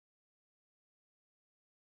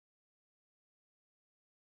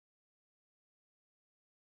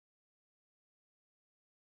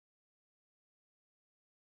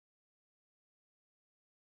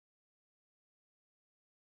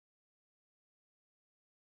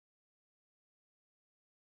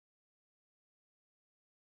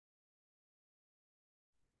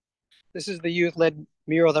This is the youth-led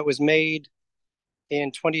mural that was made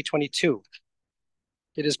in 2022.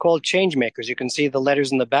 It is called Changemakers. You can see the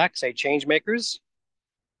letters in the back say Changemakers,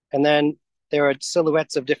 and then there are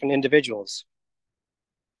silhouettes of different individuals.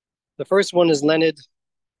 The first one is Leonid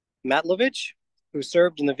Matlovich, who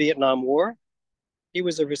served in the Vietnam War. He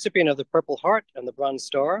was a recipient of the Purple Heart and the Bronze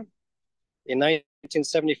Star. In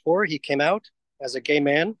 1974, he came out as a gay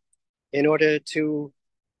man in order to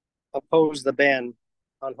oppose the ban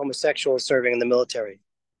on homosexuals serving in the military.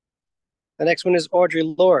 The next one is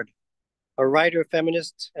Audre Lorde, a writer,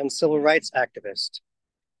 feminist, and civil rights activist.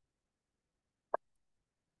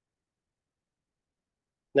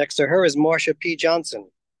 Next to her is Marsha P. Johnson,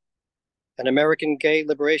 an American gay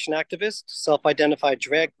liberation activist, self-identified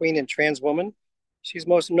drag queen and trans woman. She's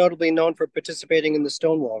most notably known for participating in the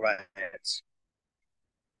Stonewall riots.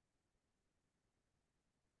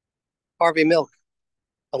 Harvey Milk,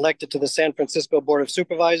 elected to the San Francisco Board of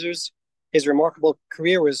Supervisors. His remarkable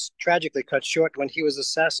career was tragically cut short when he was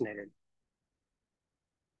assassinated.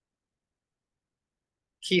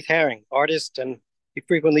 Keith Haring, artist, and he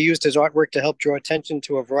frequently used his artwork to help draw attention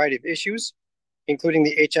to a variety of issues, including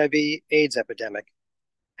the HIV/AIDS epidemic.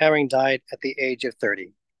 Haring died at the age of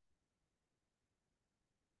 30.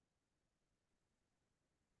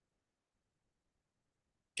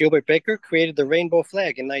 Gilbert Baker created the rainbow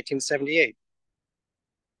flag in 1978.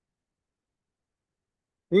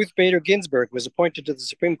 Ruth Bader Ginsburg was appointed to the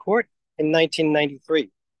Supreme Court in 1993.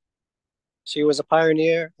 She was a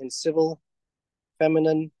pioneer in civil,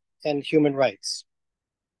 feminine, and human rights.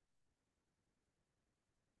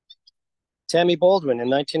 Tammy Baldwin, in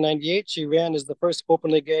 1998, she ran as the first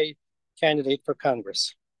openly gay candidate for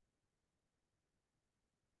Congress.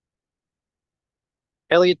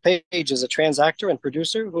 Elliot Page is a trans actor and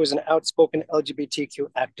producer who is an outspoken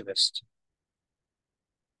LGBTQ activist.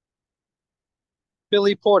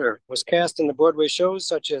 Billy Porter was cast in the Broadway shows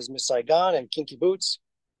such as Miss Saigon and Kinky Boots.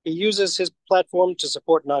 He uses his platform to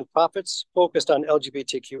support nonprofits focused on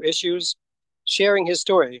LGBTQ issues, sharing his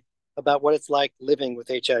story about what it's like living with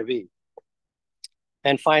HIV.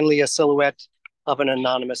 And finally, a silhouette of an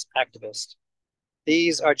anonymous activist.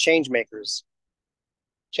 These are changemakers.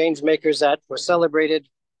 Changemakers that were celebrated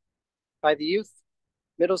by the youth,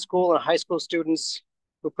 middle school, and high school students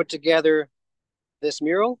who put together this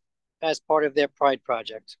mural as part of their Pride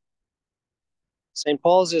project. St.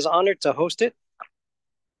 Paul's is honored to host it.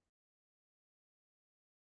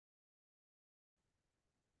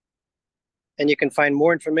 And you can find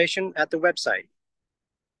more information at the website.